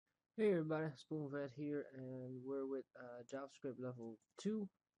Hey everybody, Spoonfed here, and we're with JavaScript level 2.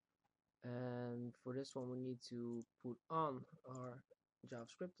 And for this one, we need to put on our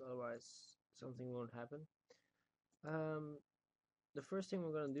JavaScript, otherwise something won't happen. The first thing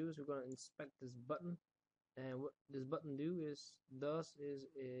we're going to do is we're going to inspect this button, and what this button does is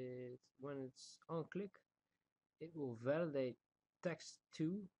it when it's on click, it will validate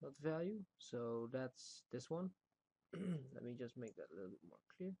text2 not value. So that's this one. Let me just make that a little bit more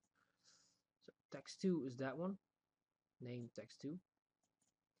clear. So text2 is that one, name text2,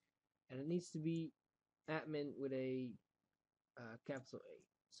 and it needs to be admin with a capital A.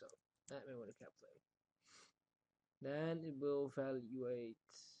 So admin with a capital A. Then it will validate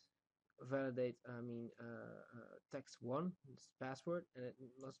text1, this password, and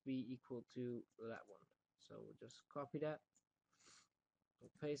it must be equal to that one. So we'll just copy that,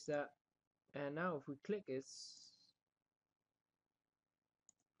 we'll paste that, and now if we click it,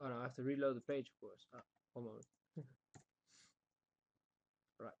 oh no, I have to reload the page, of course. One moment.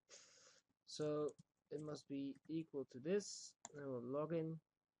 Right. So it must be equal to this, and we'll log in,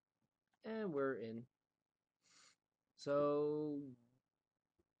 and we're in. So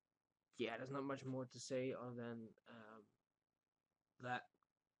yeah, there's not much more to say other than that.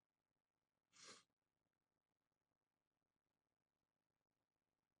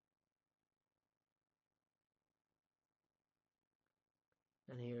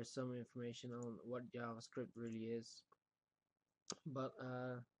 And here's some information on what JavaScript really is. But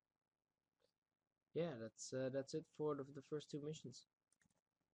yeah, that's it for the first two missions.